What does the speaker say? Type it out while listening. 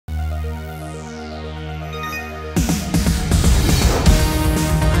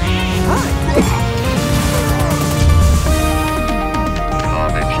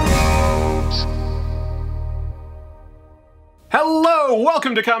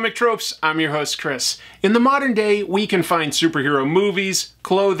Welcome to Comic Tropes. I'm your host, Chris. In the modern day, we can find superhero movies,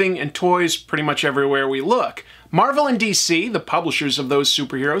 clothing, and toys pretty much everywhere we look. Marvel and DC, the publishers of those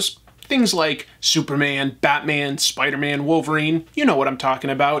superheroes, things like Superman, Batman, Spider-Man, Wolverine, you know what I'm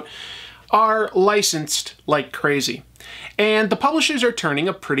talking about, are licensed like crazy. And the publishers are turning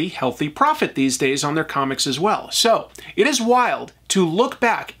a pretty healthy profit these days on their comics as well. So, it is wild to look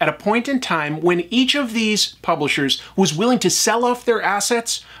back at a point in time when each of these publishers was willing to sell off their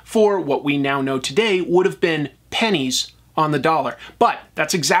assets for what we now know today would have been pennies on the dollar. But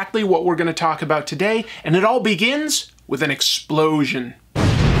that's exactly what we're going to talk about today, and it all begins with an explosion.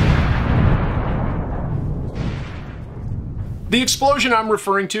 The explosion I'm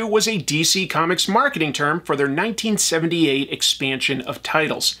referring to was a DC Comics marketing term for their 1978 expansion of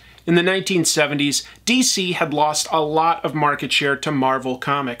titles. In the 1970s, DC had lost a lot of market share to Marvel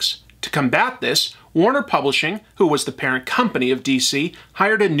Comics. To combat this, Warner Publishing, who was the parent company of DC,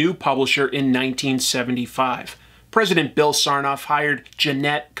 hired a new publisher in 1975. President Bill Sarnoff hired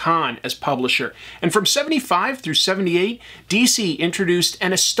Jenette Kahn as publisher, and from 75 through 78, DC introduced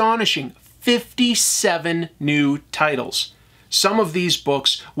an astonishing 57 new titles. Some of these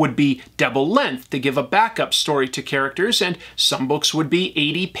books would be double length to give a backup story to characters, and some books would be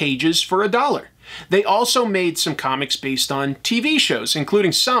 80 pages for $1. They also made some comics based on TV shows,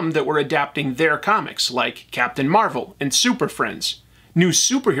 including some that were adapting their comics, like Captain Marvel and Super Friends. New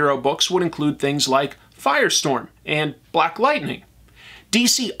superhero books would include things like Firestorm and Black Lightning.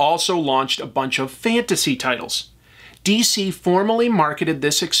 DC also launched a bunch of fantasy titles. DC formally marketed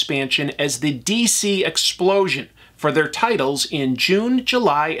this expansion as the DC Explosion for their titles in June,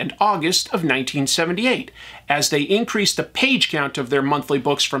 July, and August of 1978, as they increased the page count of their monthly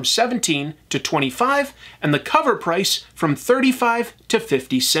books from 17 to 25, and the cover price from 35 to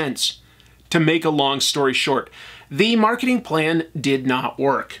 50 cents. To make a long story short, the marketing plan did not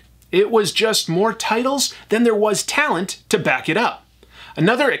work. It was just more titles than there was talent to back it up.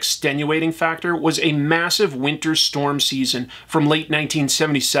 Another extenuating factor was a massive winter storm season from late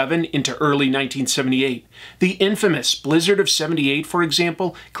 1977 into early 1978. The infamous blizzard of '78, for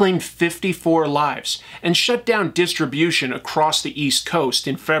example, claimed 54 lives and shut down distribution across the East Coast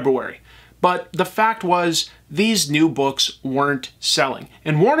in February. But the fact was, these new books weren't selling,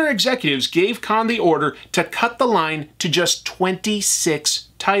 and Warner executives gave Kahn the order to cut the line to just 26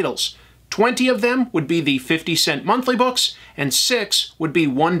 titles. 20 of them would be the 50-cent monthly books, and 6 would be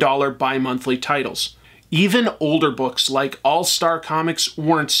 $1 bi-monthly titles. Even older books like All-Star Comics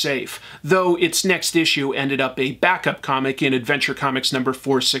weren't safe, though its next issue ended up a backup comic in Adventure Comics number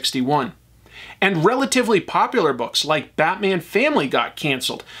 461. And relatively popular books like Batman Family got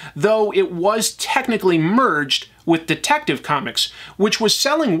canceled, though it was technically merged with Detective Comics, which was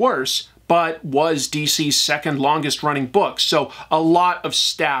selling worse, but was DC's second longest running book, so a lot of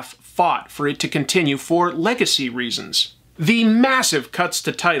staff fought for it to continue for legacy reasons. The massive cuts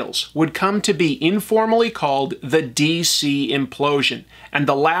to titles would come to be informally called the DC Implosion, and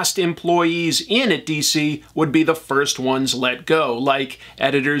the last employees in at DC would be the first ones let go, like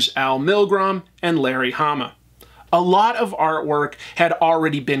editors Al Milgrom and Larry Hama. A lot of artwork had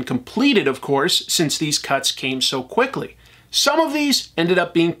already been completed, of course, since these cuts came so quickly. Some of these ended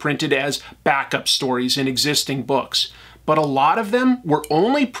up being printed as backup stories in existing books, but a lot of them were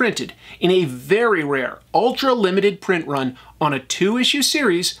only printed in a very rare, ultra-limited print run on a 2-issue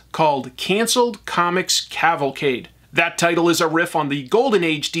series called Canceled Comics Cavalcade. That title is a riff on the Golden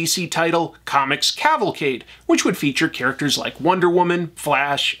Age DC title Comics Cavalcade, which would feature characters like Wonder Woman,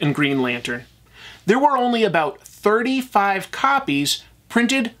 Flash, and Green Lantern. There were only about 35 copies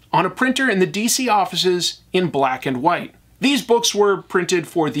printed on a printer in the DC offices in black and white. These books were printed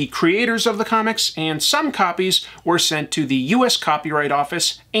for the creators of the comics, and some copies were sent to the U.S. Copyright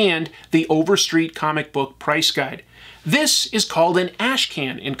Office and the Overstreet Comic Book Price Guide. This is called an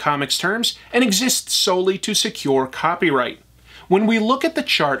ashcan in comics terms and exists solely to secure copyright. When we look at the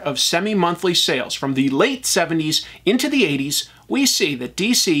chart of semi-monthly sales from the late 70s into the 80s, we see that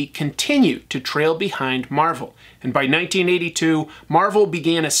DC continued to trail behind Marvel, and by 1982, Marvel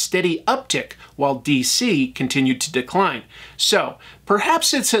began a steady uptick while DC continued to decline. So,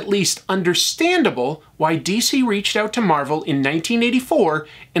 perhaps it's at least understandable why DC reached out to Marvel in 1984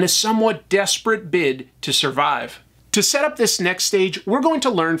 in a somewhat desperate bid to survive. To set up this next stage, we're going to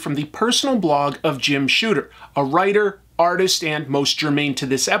learn from the personal blog of Jim Shooter, a writer, artist, and most germane to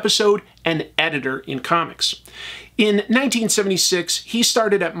this episode, an editor in comics. In 1976, he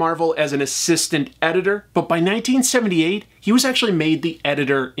started at Marvel as an assistant editor, but by 1978, he was actually made the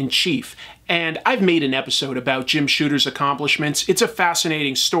editor-in-chief. And I've made an episode about Jim Shooter's accomplishments. It's a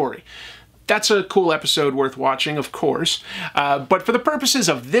fascinating story. That's a cool episode worth watching, of course. But for the purposes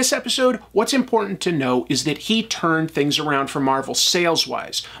of this episode, what's important to know is that he turned things around for Marvel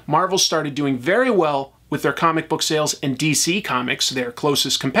sales-wise. Marvel started doing very well with their comic book sales, and DC Comics, their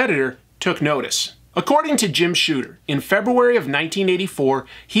closest competitor, took notice. According to Jim Shooter, in February of 1984,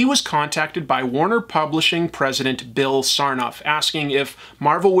 he was contacted by Warner Publishing president Bill Sarnoff asking if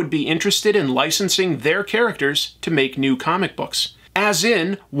Marvel would be interested in licensing their characters to make new comic books. As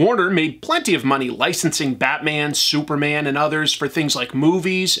in, Warner made plenty of money licensing Batman, Superman, and others for things like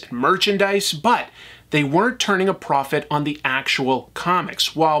movies and merchandise, but they weren't turning a profit on the actual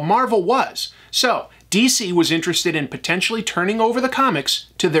comics, while Marvel was. So, DC was interested in potentially turning over the comics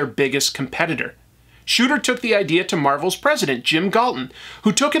to their biggest competitor. Shooter took the idea to Marvel's president, Jim Galton,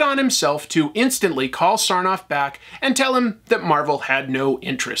 who took it on himself to instantly call Sarnoff back and tell him that Marvel had no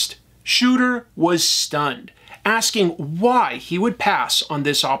interest. Shooter was stunned, asking why he would pass on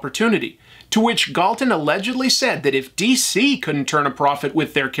this opportunity, to which Galton allegedly said that if DC couldn't turn a profit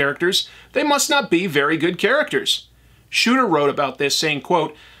with their characters, they must not be very good characters. Shooter wrote about this saying,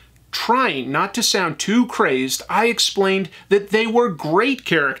 quote, "Trying not to sound too crazed, I explained that they were great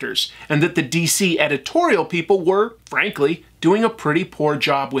characters and that the DC editorial people were, frankly, doing a pretty poor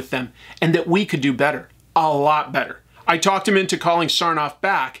job with them and that we could do better, a lot better. I talked him into calling Sarnoff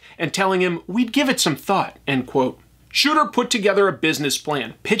back and telling him we'd give it some thought," end quote. Shooter put together a business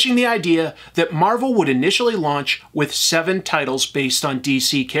plan, pitching the idea that Marvel would initially launch with 7 titles based on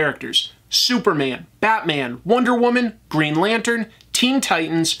DC characters: Superman, Batman, Wonder Woman, Green Lantern, Teen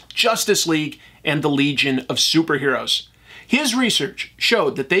Titans, Justice League, and the Legion of Superheroes. His research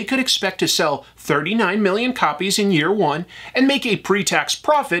showed that they could expect to sell 39 million copies in year 1 and make a pre-tax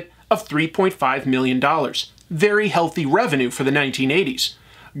profit of $3.5 million. Very healthy revenue for the 1980s.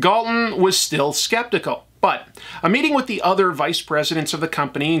 Galton was still skeptical, but a meeting with the other vice presidents of the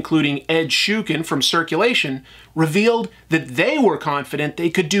company, including Ed Shukin from Circulation, revealed that they were confident they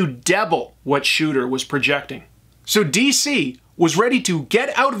could do double what Shooter was projecting. So DC was ready to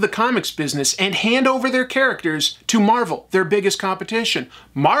get out of the comics business and hand over their characters to Marvel, their biggest competition.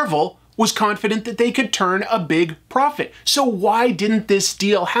 Marvel was confident that they could turn a big profit. So why didn't this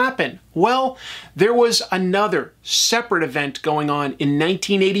deal happen? Well, there was another separate event going on in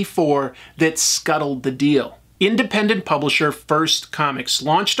 1984 that scuttled the deal. Independent publisher First Comics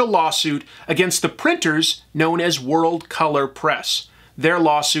launched a lawsuit against the printers known as World Color Press. Their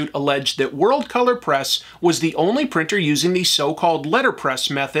lawsuit alleged that World Color Press was the only printer using the so-called letterpress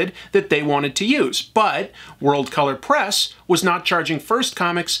method that they wanted to use, but World Color Press was not charging First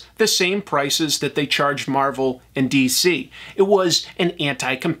Comics the same prices that they charged Marvel and DC. It was an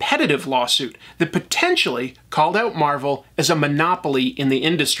anti-competitive lawsuit that potentially called out Marvel as a monopoly in the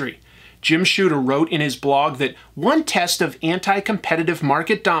industry. Jim Shooter wrote in his blog that one test of anti-competitive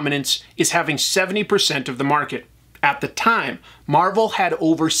market dominance is having 70% of the market. At the time, Marvel had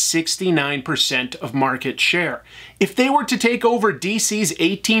over 69% of market share. If they were to take over DC's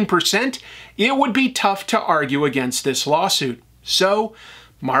 18%, it would be tough to argue against this lawsuit. So,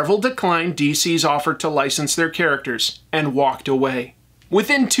 Marvel declined DC's offer to license their characters and walked away.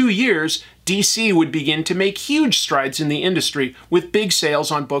 Within 2 years, DC would begin to make huge strides in the industry with big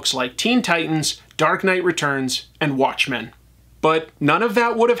sales on books like Teen Titans, Dark Knight Returns, and Watchmen. But none of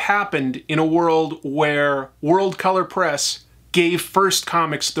that would have happened in a world where World Color Press gave First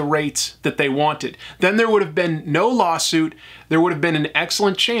Comics the rates that they wanted. Then there would have been no lawsuit, there would have been an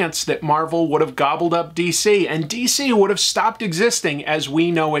excellent chance that Marvel would have gobbled up DC, and DC would have stopped existing as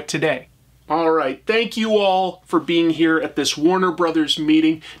we know it today. Alright, thank you all for being here at this Warner Brothers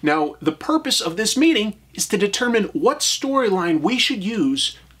meeting. Now, the purpose of this meeting is to determine what storyline we should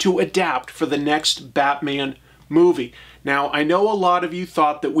use to adapt for the next Batman movie. Now, I know a lot of you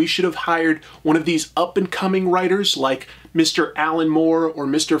thought that we should have hired one of these up-and-coming writers like Mr. Alan Moore or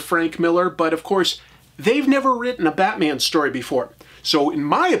Mr. Frank Miller, but of course, they've never written a Batman story before. So, in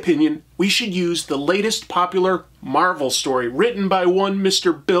my opinion, we should use the latest popular Marvel story written by one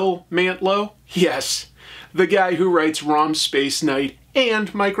Mr. Bill Mantlo. Yes, the guy who writes Rom Space Knight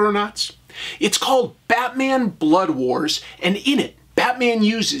and Micronauts. It's called Batman Blood Wars, and in it, Batman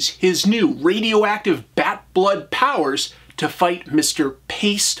uses his new radioactive bat blood powers to fight Mr.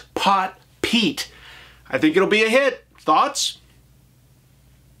 Paste Pot Pete. I think it'll be a hit. Thoughts?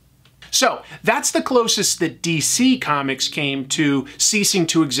 So, that's the closest that DC Comics came to ceasing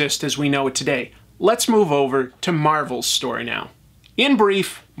to exist as we know it today. Let's move over to Marvel's story now. In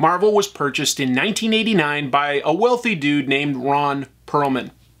brief, Marvel was purchased in 1989 by a wealthy dude named Ron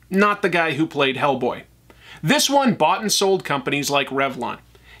Perlman, not the guy who played Hellboy. This one bought and sold companies like Revlon.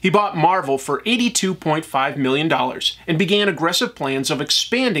 He bought Marvel for $82.5 million and began aggressive plans of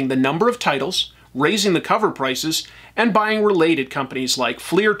expanding the number of titles, raising the cover prices, and buying related companies like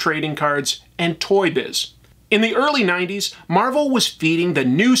Fleer Trading Cards and Toy Biz. In the early 90s, Marvel was feeding the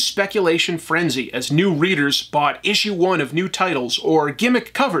new speculation frenzy as new readers bought issue 1 of new titles or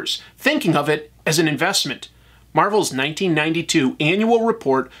gimmick covers, thinking of it as an investment. Marvel's 1992 annual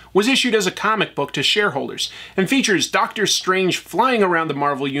report was issued as a comic book to shareholders and features Doctor Strange flying around the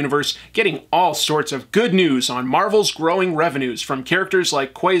Marvel Universe, getting all sorts of good news on Marvel's growing revenues from characters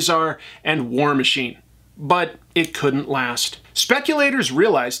like Quasar and War Machine. But it couldn't last. Speculators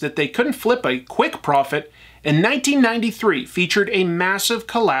realized that they couldn't flip a quick profit, and 1993 featured a massive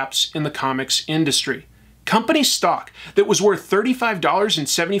collapse in the comics industry. Company stock that was worth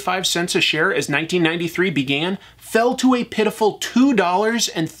 $35.75 a share as 1993 began fell to a pitiful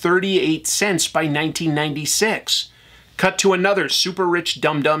 $2.38 by 1996. Cut to another super rich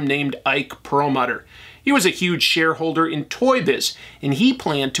dum-dum named Ike Perlmutter. He was a huge shareholder in Toy Biz, and he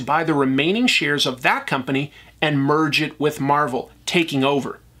planned to buy the remaining shares of that company and merge it with Marvel, taking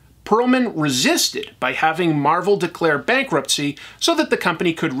over. Perlman resisted by having Marvel declare bankruptcy so that the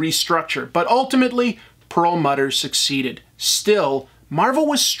company could restructure, but ultimately, Perlmutter succeeded. Still, Marvel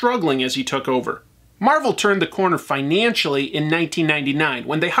was struggling as he took over. Marvel turned the corner financially in 1999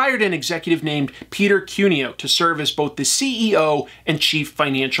 when they hired an executive named Peter Cuneo to serve as both the CEO and Chief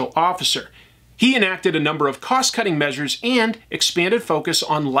Financial Officer. He enacted a number of cost-cutting measures and expanded focus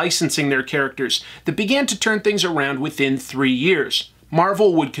on licensing their characters that began to turn things around within 3 years.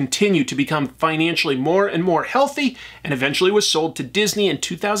 Marvel would continue to become financially more and more healthy and eventually was sold to Disney in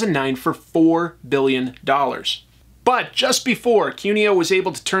 2009 for $4 billion. But just before Cuneo was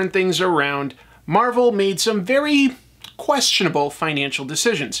able to turn things around, Marvel made some very questionable financial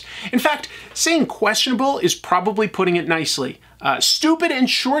decisions. In fact, saying questionable is probably putting it nicely. Stupid and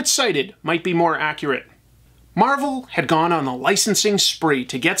short-sighted might be more accurate. Marvel had gone on a licensing spree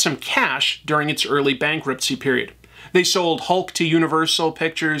to get some cash during its early bankruptcy period. They sold Hulk to Universal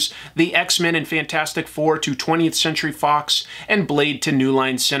Pictures, the X-Men and Fantastic Four to 20th Century Fox, and Blade to New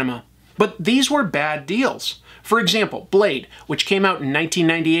Line Cinema. But these were bad deals. For example, Blade, which came out in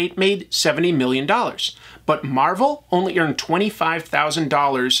 1998, made $70 million, but Marvel only earned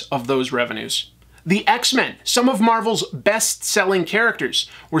 $25,000 of those revenues. The X-Men, some of Marvel's best-selling characters,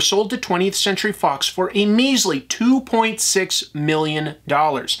 were sold to 20th Century Fox for a measly $2.6 million,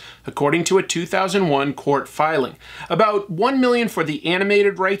 according to a 2001 court filing. About $1 million for the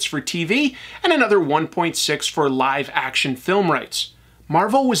animated rights for TV, and another $1.6 for live-action film rights.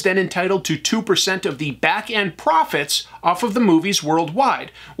 Marvel was then entitled to 2% of the back-end profits off of the movies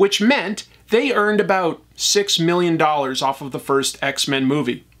worldwide, which meant they earned about $6 million off of the first X-Men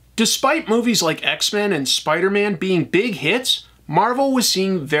movie. Despite movies like X-Men and Spider-Man being big hits, Marvel was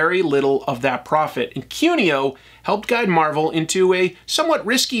seeing very little of that profit, and Cuneo helped guide Marvel into a somewhat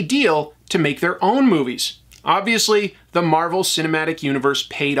risky deal to make their own movies. Obviously, the Marvel Cinematic Universe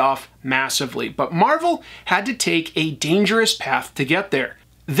paid off massively, but Marvel had to take a dangerous path to get there.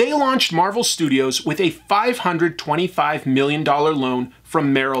 They launched Marvel Studios with a $525 million loan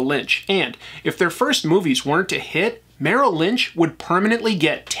from Merrill Lynch, and if their first movies weren't a hit, Merrill Lynch would permanently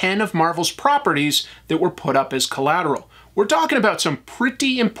get 10 of Marvel's properties that were put up as collateral. We're talking about some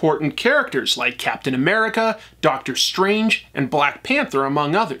pretty important characters like Captain America, Doctor Strange, and Black Panther,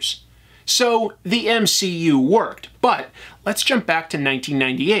 among others. So the MCU worked, but let's jump back to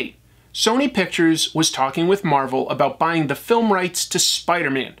 1998. Sony Pictures was talking with Marvel about buying the film rights to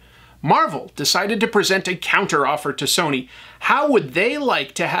Spider-Man. Marvel decided to present a counter-offer to Sony. How would they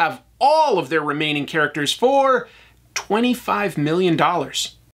like to have all of their remaining characters for $25 million.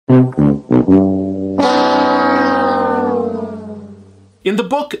 In the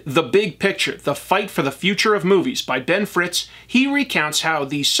book The Big Picture, The Fight for the Future of Movies by Ben Fritz, he recounts how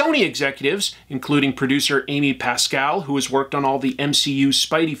the Sony executives, including producer Amy Pascal, who has worked on all the MCU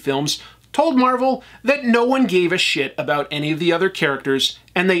Spidey films, told Marvel that no one gave a shit about any of the other characters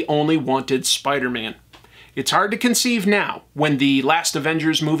and they only wanted Spider-Man. It's hard to conceive now, when the last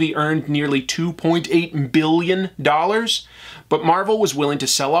Avengers movie earned nearly $2.8 billion, but Marvel was willing to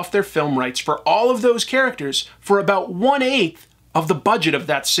sell off their film rights for all of those characters for about 1/8 of the budget of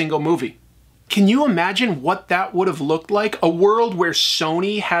that single movie. Can you imagine what that would have looked like? A world where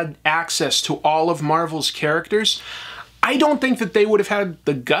Sony had access to all of Marvel's characters? I don't think that they would have had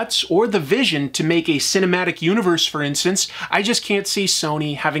the guts or the vision to make a cinematic universe, for instance. I just can't see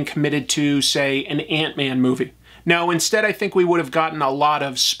Sony having committed to, say, an Ant-Man movie. No, instead I think we would have gotten a lot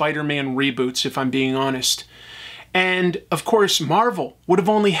of Spider-Man reboots, if I'm being honest. And of course, Marvel would have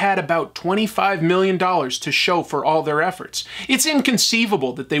only had about $25 million to show for all their efforts. It's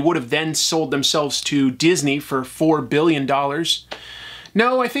inconceivable that they would have then sold themselves to Disney for $4 billion.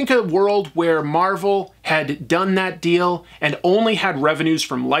 No, I think a world where Marvel had done that deal and only had revenues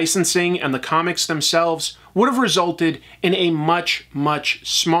from licensing and the comics themselves would have resulted in a much, much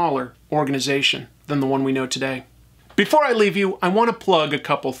smaller organization than the one we know today. Before I leave you, I want to plug a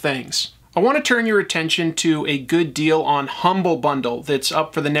couple things. I want to turn your attention to a good deal on Humble Bundle that's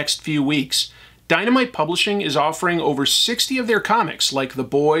up for the next few weeks. Dynamite Publishing is offering over 60 of their comics, like The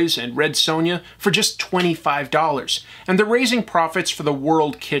Boys and Red Sonja, for just $25. And they're raising profits for the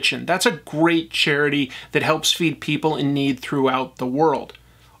World Kitchen. That's a great charity that helps feed people in need throughout the world.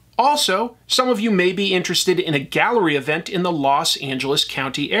 Also, some of you may be interested in a gallery event in the Los Angeles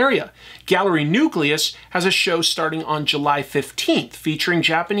County area. Gallery Nucleus has a show starting on July 15th featuring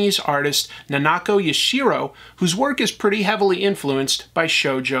Japanese artist Nanako Yashiro, whose work is pretty heavily influenced by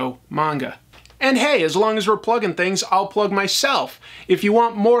shoujo manga. And hey, as long as we're plugging things, I'll plug myself. If you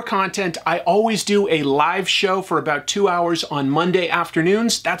want more content, I always do a live show for about 2 hours on Monday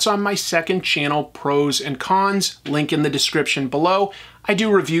afternoons. That's on my second channel, Pros and Cons, link in the description below. I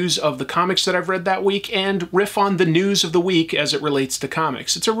do reviews of the comics that I've read that week and riff on the news of the week as it relates to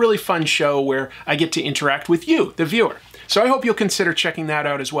comics. It's a really fun show where I get to interact with you, the viewer. So I hope you'll consider checking that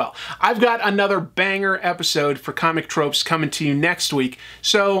out as well. I've got another banger episode for Comic Tropes coming to you next week.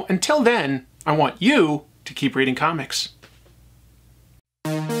 So until then, I want you to keep reading comics.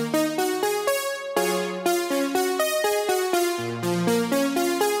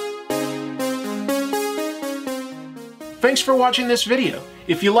 Thanks for watching this video.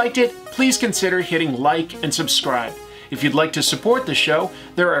 If you liked it, please consider hitting like and subscribe. If you'd like to support the show,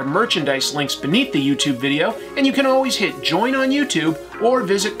 there are merchandise links beneath the YouTube video, and you can always hit join on YouTube or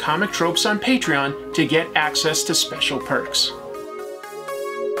visit Comic Tropes on Patreon to get access to special perks.